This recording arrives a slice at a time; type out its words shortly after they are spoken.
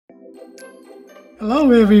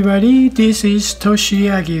Hello everybody, this is Toshi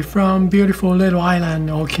Yagi from beautiful little island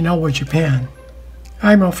Okinawa, Japan.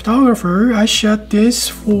 I'm a photographer. I shot this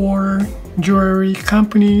for jewelry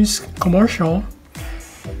company's commercial.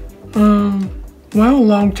 Well, a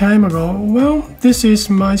long time ago. Well, this is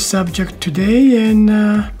my subject today, and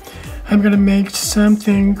I'm gonna make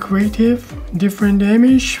something creative, different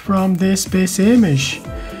image from this base image.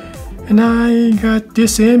 And I got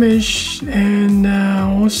this image, and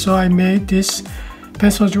also I made this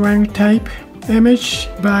pencil drawing type image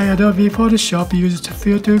by Adobe Photoshop. Used a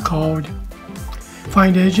filter called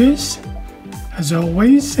Find Edges, as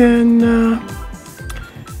always, and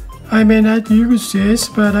I may not use this,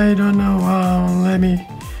 but I don't know how. Let me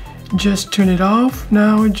just turn it off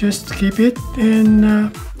now. Just keep it,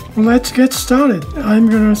 and let's get started. I'm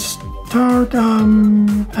gonna start.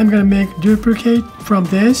 I'm gonna make duplicate from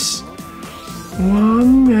this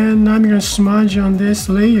one, and I'm gonna smudge on this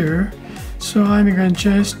layer. So I'm gonna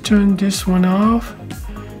just turn this one off,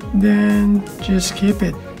 then just keep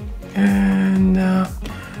it. And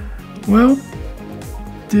well,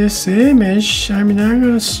 this image, I'm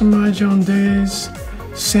gonna smudge on this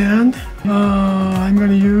sand. I'm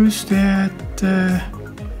gonna use that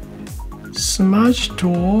smudge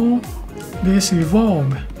tool, this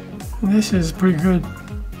Evolve. This is pretty good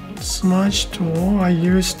smudge tool I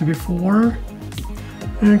used before.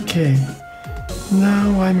 Okay,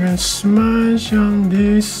 now I'm gonna smudge on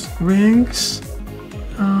these rings,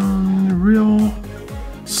 real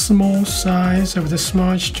small size of the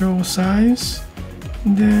smudge tool size.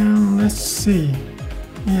 Then let's see.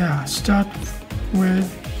 Yeah, start with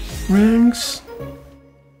rings.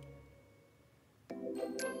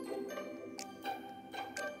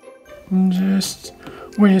 Just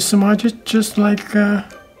when you smudge it, just like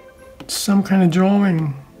some kind of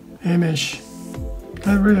drawing image.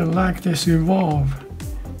 I really like this Evolve.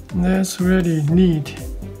 That's really neat.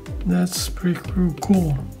 That's pretty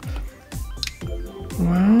cool.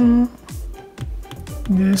 Well,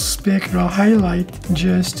 this spectral highlight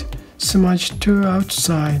just smudged to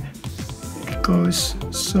outside. It goes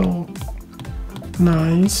so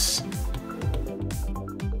nice.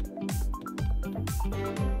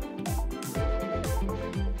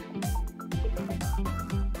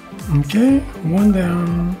 Okay, one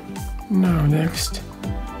down. Now next.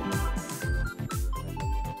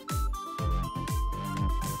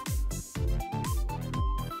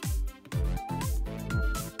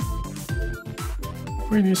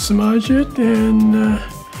 When you smudge it, and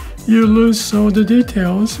you lose all the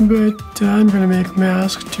details, but I'm gonna make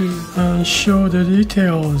mask to show the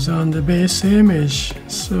details on the base image.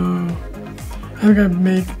 So I'm gonna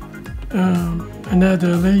make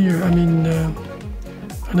another layer,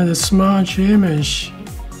 another smudge image.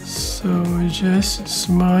 So just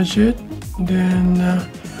smudge it, then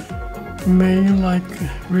make like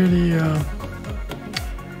really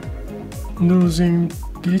losing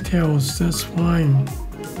details. That's fine.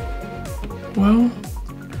 Well,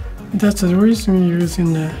 that's the reason you're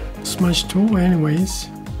using the smudge tool anyways.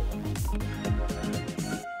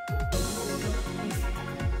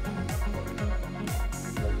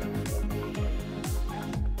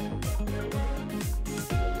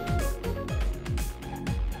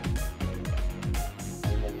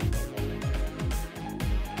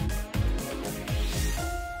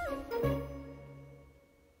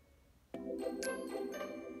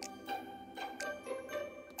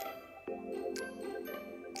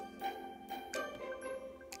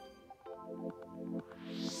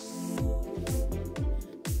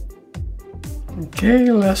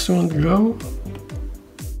 Okay, last one to go.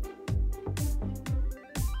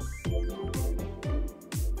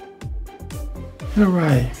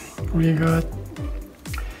 Alright, we got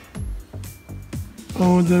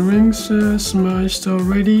all the rings smudged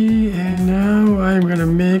already, and now I'm gonna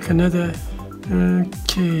make another.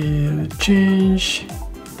 Okay, change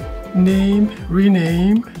name,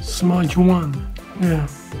 rename, smudge 1. Yeah.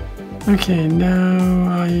 Okay,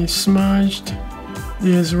 now I smudged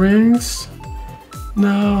these rings.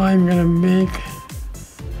 Now I'm gonna make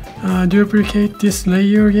duplicate this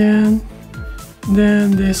layer again.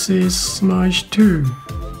 Then this is smudge 2.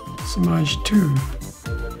 Smudge 2.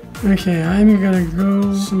 Okay, I'm gonna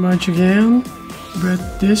go smudge again, but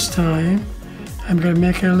this time I'm gonna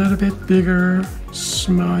make it a little bit bigger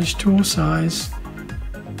smudge tool size.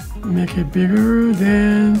 Make it bigger,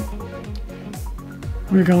 then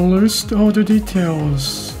we're gonna lose all the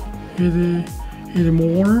details. Either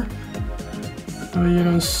more. So you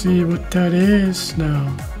don't see what that is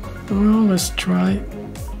now. Well, let's try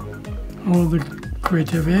all the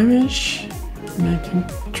creative image,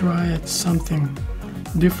 try it something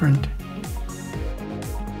different.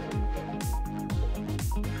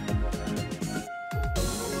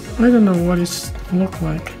 I don't know what it look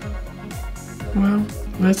like. Well,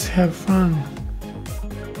 let's have fun.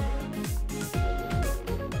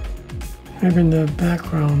 Maybe in the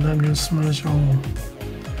background I'm gonna smudge all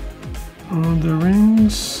the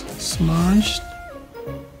rings smudged.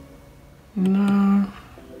 Now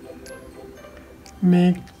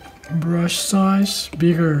make brush size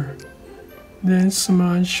bigger. Then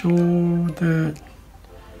smudge all the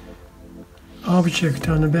object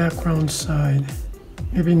on the background side,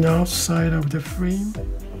 maybe the outside of the frame.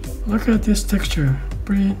 Look at this texture,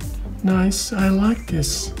 pretty nice. I like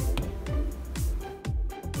this.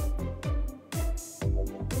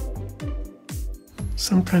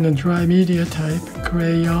 Some kind of dry media type,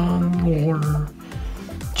 crayon or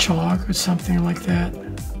chalk or something like that.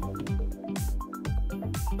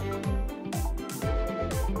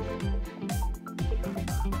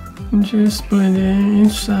 Just blend it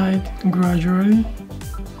inside gradually.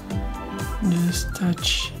 Just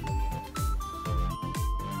touch.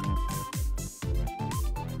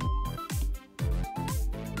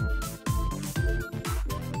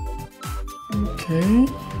 Okay,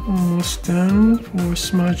 almost done for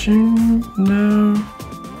smudging.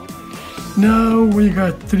 Now we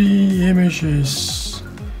got 3 images.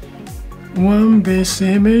 One base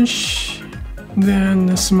image, then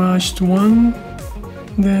the smudged one,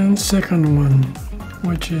 then second one,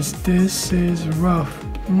 which is this is rough.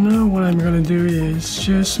 Now what I'm gonna do is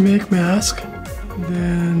just make mask,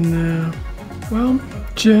 then well,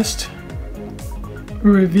 just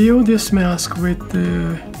reveal this mask with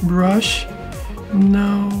the brush.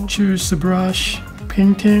 Now choose the brush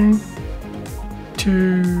painting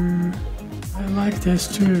to, I like this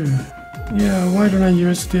too. Yeah, why don't I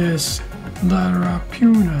use this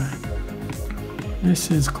Larapuna?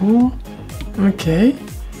 This is cool. Okay,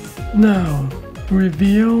 now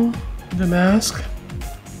reveal the mask.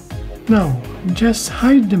 No, just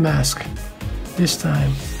hide the mask this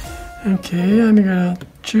time. Okay, I'm gonna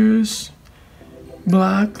choose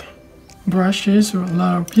black brushes or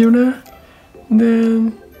Larapuna.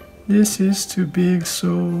 Then this is too big,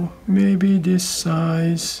 so maybe this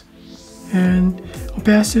size. And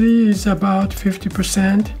opacity is about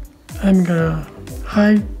 50%. I'm gonna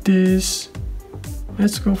hide this.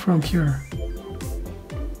 Let's go from here.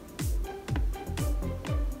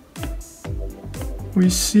 We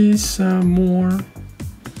see some more.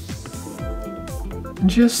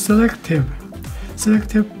 Just selective.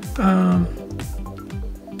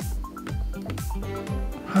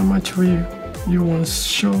 How much you want to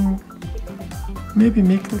show. Maybe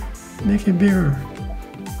make it bigger.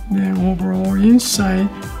 Then overall inside,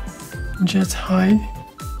 just hide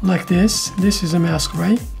like this. This is a mask,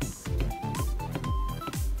 right?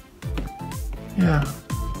 Yeah.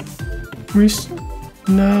 We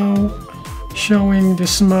now showing the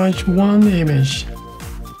smudge one image.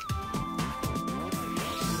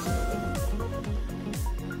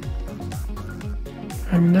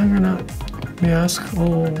 I'm not gonna mask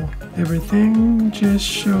everything, just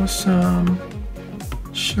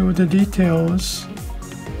show the details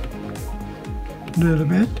a little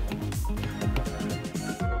bit.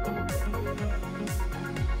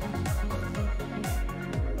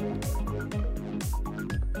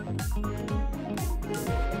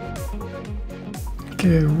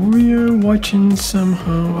 Okay, we are watching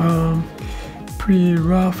somehow pretty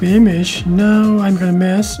rough image. Now I'm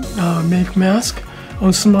gonna make mask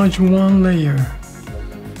on smudge one layer.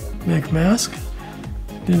 Make mask.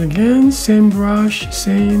 Then again, same brush,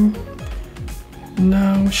 same.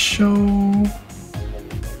 Now show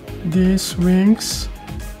these rings.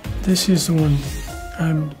 This is one.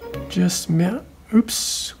 I'm just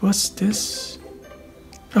oops, what's this?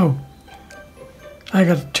 Oh, I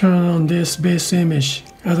gotta turn on this base image.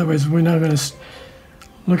 Otherwise, we're not gonna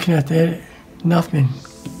looking at nothing.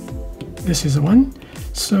 This is one.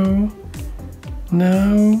 So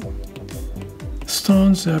now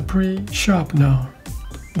stones are pretty sharp now.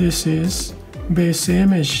 This is base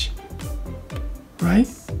image, right?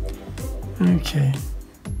 Okay.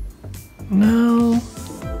 Now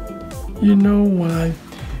you know what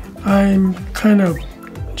I'm kind of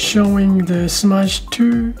showing the smudge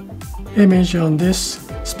 2 image on this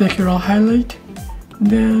specular highlight,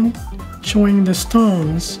 then showing the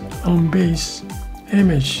stones on base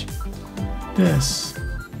image. This.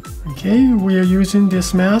 Okay, we are using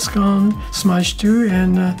this mask on smudge 2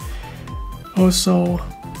 and also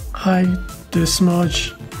hide the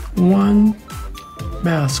smudge 1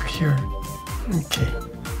 mask here. Okay.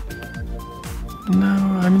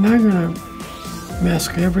 Now I'm not gonna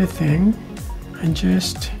mask everything and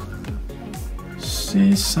just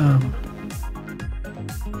see some.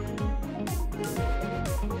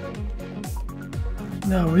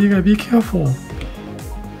 Now we gotta be careful,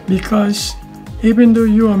 because even though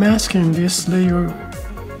you are masking this layer,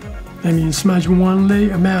 smudge one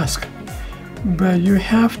layer mask, but you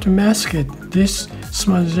have to mask it, this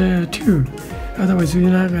smudge layer too. Otherwise you're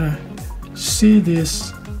not gonna see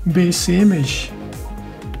this base image,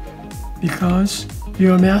 because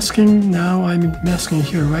you're masking. Now I'm masking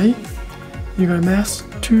here, right? You're gonna mask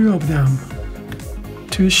two of them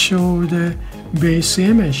to show the base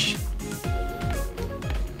image.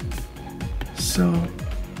 So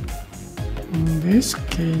in this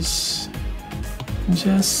case,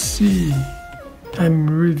 just see, I'm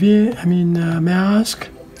mask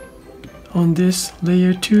on this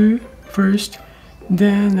layer 2 first,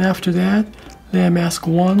 then after that layer mask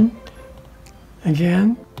 1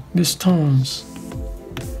 again, these tones.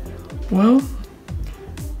 Well,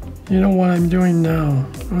 you know what I'm doing now.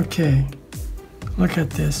 Okay, look at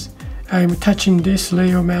this. I'm touching this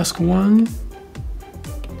layer mask 1.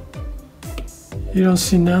 You don't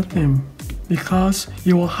see nothing because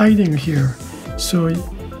you are hiding here. So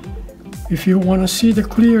if you want to see the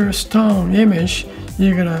clear stone image,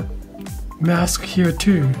 you're gonna mask here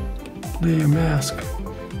too, layer mask.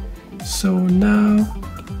 So now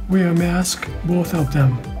we are mask both of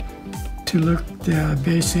them to look the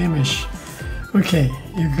base image. Okay,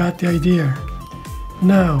 you got the idea.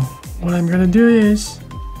 Now what I'm gonna do is,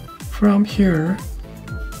 from here,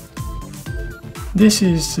 this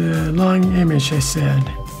is a line image I said,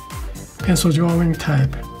 pencil drawing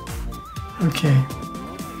type. Okay,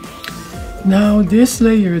 now this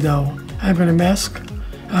layer though, I'm gonna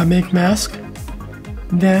make mask,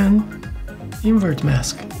 then invert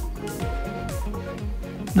mask.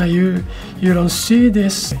 Now you don't see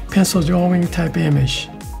this pencil drawing type image.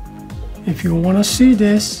 If you want to see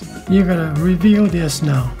this, you're gonna reveal this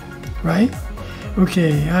now, right?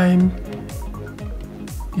 Okay, I'm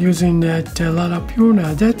using that lot of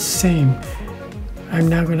Puna. That's same. I'm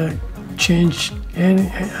not gonna change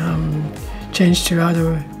to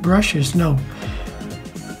other brushes, no.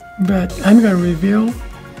 But I'm gonna reveal,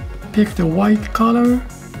 pick the white color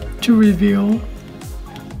to reveal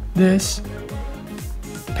this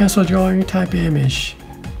pencil drawing type image.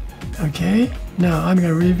 Okay, now I'm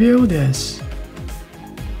gonna reveal this.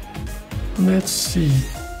 Let's see.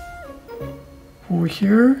 For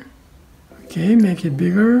here, okay, make it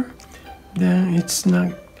bigger. Then it's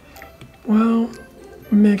not, well,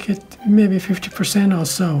 make it maybe 50% or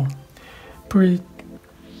so. Pretty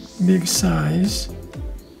big size.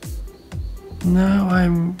 Now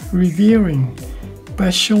I'm revealing by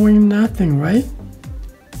showing nothing, right?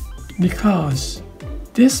 Because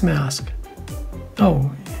this mask,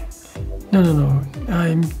 oh, no,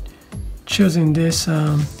 I'm choosing this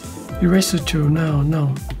eraser tool now,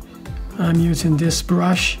 no. I'm using this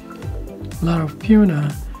brush, a lot of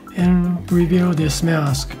Puna, and reveal this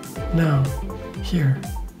mask now, here.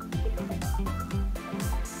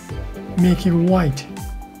 Make it white.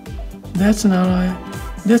 That's not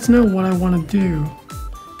what I want to do.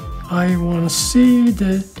 I want to see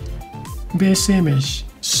the base image.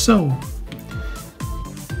 So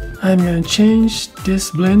I'm going to change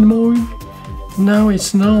this blend mode. Now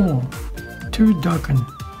it's normal to darken,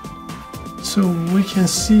 so we can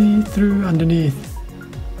see through underneath.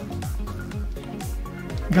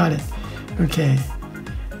 Got it. Okay,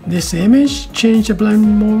 this image, change the blend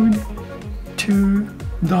mode to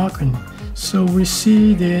darken, so we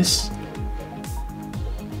see this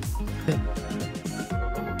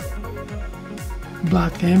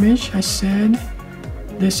black image. I said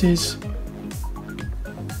this is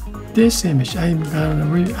this image.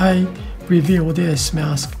 I reveal this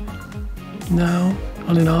mask now,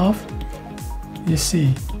 on and off. You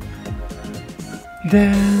see.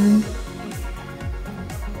 Then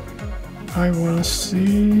I want to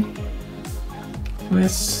see.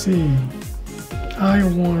 Let's see. I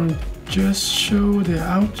want to just show the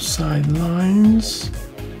outside lines.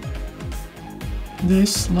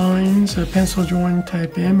 These lines are pencil drawing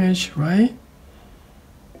type image, right?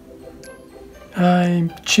 I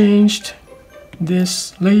changed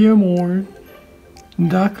this layer mode,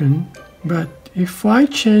 darken, but if I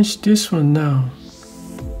change this one now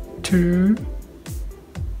to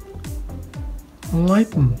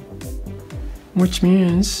lighten, which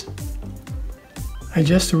means I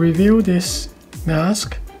just reveal this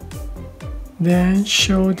mask, then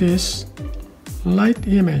show this light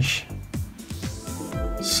image.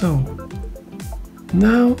 So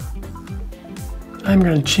now I'm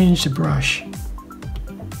going to change the brush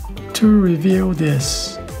to reveal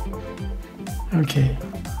this. Okay,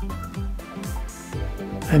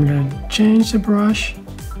 I'm going to change the brush.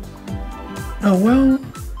 Oh well,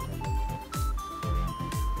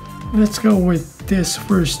 let's go with this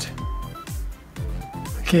first.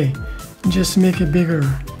 Okay, just make it bigger.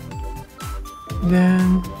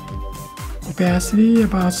 Then opacity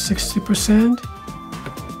about 60%.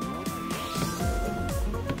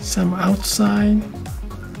 Some outside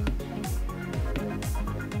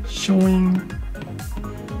showing,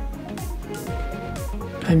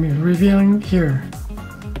 revealing here.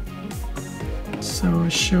 So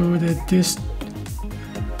show that this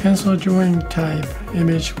pencil drawing type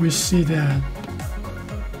image, we see that.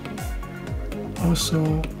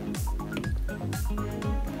 Also,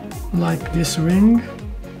 like this ring,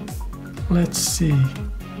 let's see.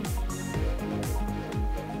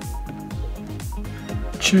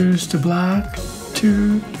 Choose the black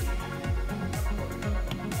to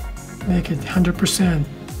make it 100%.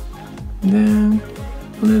 Then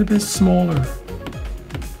a little bit smaller.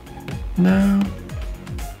 Now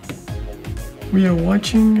we are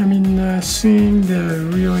watching, seeing the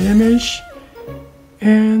real image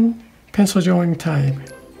and pencil drawing type.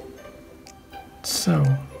 So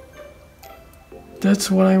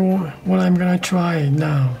that's what I'm gonna try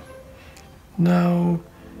now. Now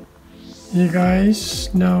you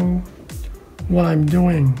guys know what I'm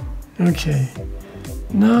doing. Okay,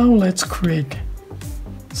 now let's create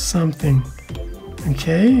something.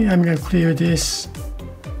 Okay, I'm gonna clear this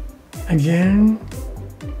again.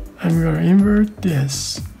 I'm gonna invert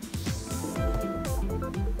this.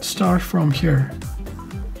 Start from here.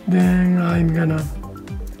 Then I'm gonna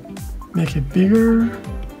make it bigger,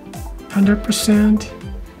 100%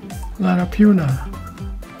 Larapuna,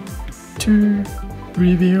 to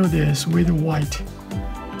reveal this with white.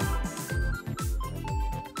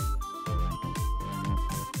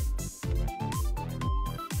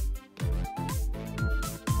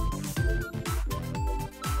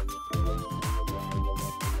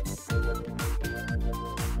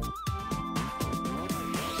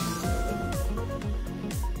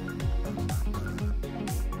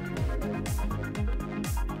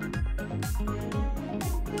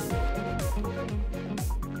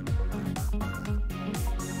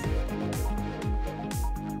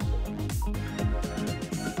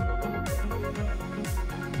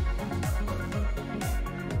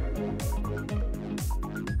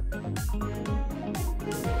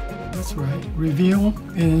 That's right, reveal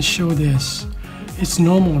and show this. It's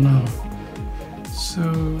normal now. So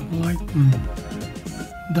lighten,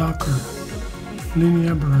 darker,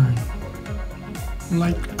 linear burn,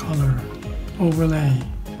 light color, overlay.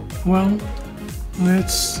 Well,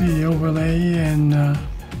 let's see overlay, and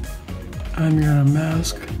I'm gonna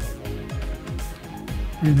mask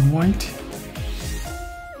with white,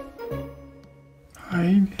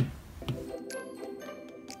 hide.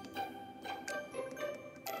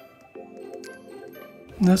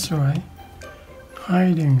 That's right,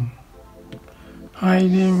 hiding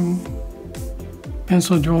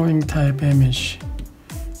pencil drawing type image.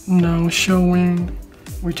 Now showing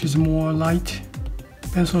which is more light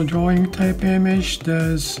pencil drawing type image,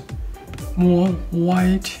 there's more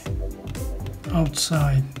white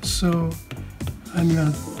outside. So I'm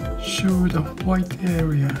gonna show the white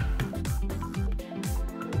area.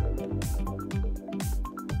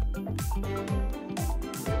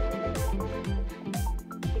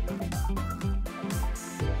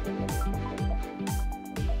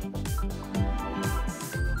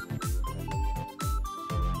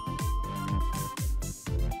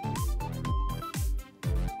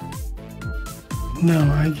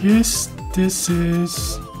 Now I guess this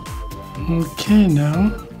is okay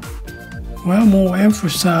now. Well, more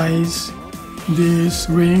emphasize these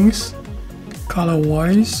rings color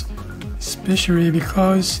wise, especially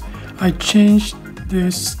because I changed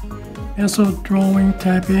this pencil drawing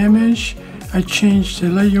type image. I changed the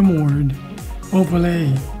layer mode,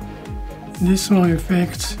 overlay. This one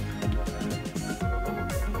affects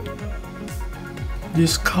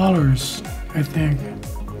these colors, I think.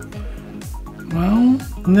 Well,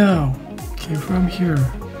 now, okay, from here,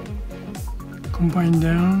 combine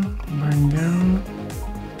down,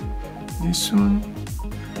 this one,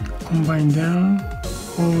 combine down,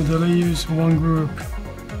 all the layers one group.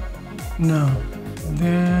 Now,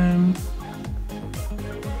 then,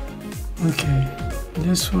 okay,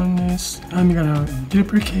 this one is, I'm gonna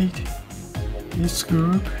duplicate this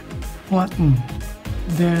group, flatten,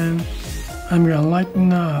 then I'm gonna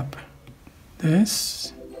lighten up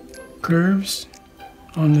this, curves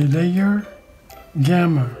on the layer,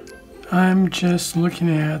 gamma. I'm just looking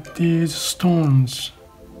at these stones,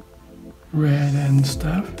 red and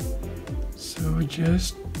stuff. So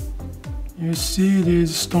just, you see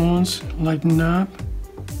these stones lighten up,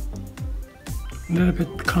 a little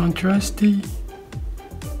bit contrasty,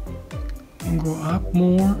 and go up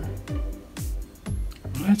more.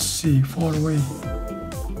 let's see, far away.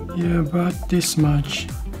 Yeah, about this much.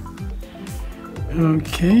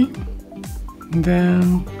 Okay,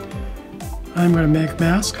 then I'm gonna make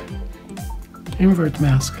mask, invert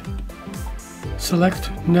mask. Select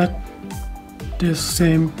not this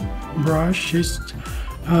same brush.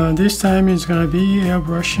 This time it's gonna be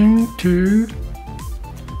airbrushing to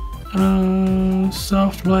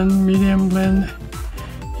soft blend, medium blend.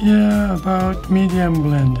 Yeah, about medium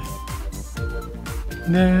blend.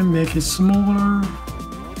 Then make it smaller.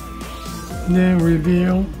 Then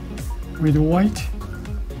reveal with white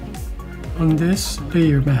on this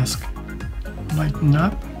layer mask. Lighten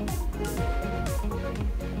up.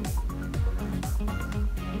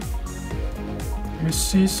 You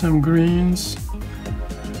see some greens.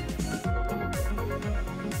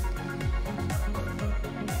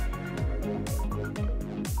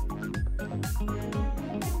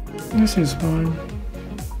 This is fine.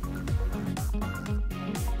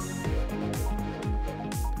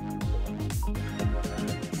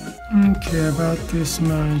 Okay, about this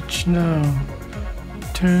much. Now,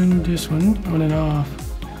 turn this one on and off.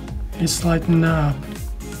 It's lighten up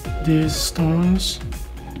these stones.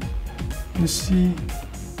 You see?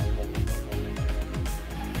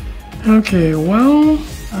 Okay, well,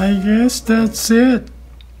 I guess that's it.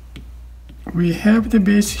 We have the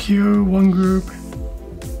base here, one group.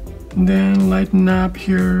 Then lighten up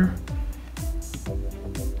here.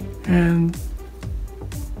 And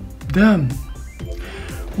done.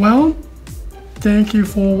 Well, thank you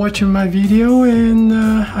for watching my video, and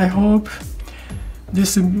I hope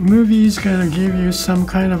this movie is gonna give you some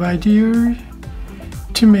kind of idea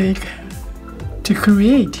to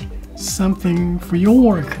create something for your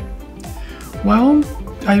work. Well,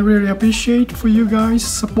 I really appreciate for you guys'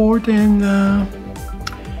 support, and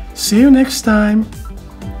see you next time.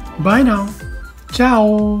 Bye now.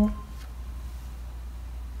 Ciao.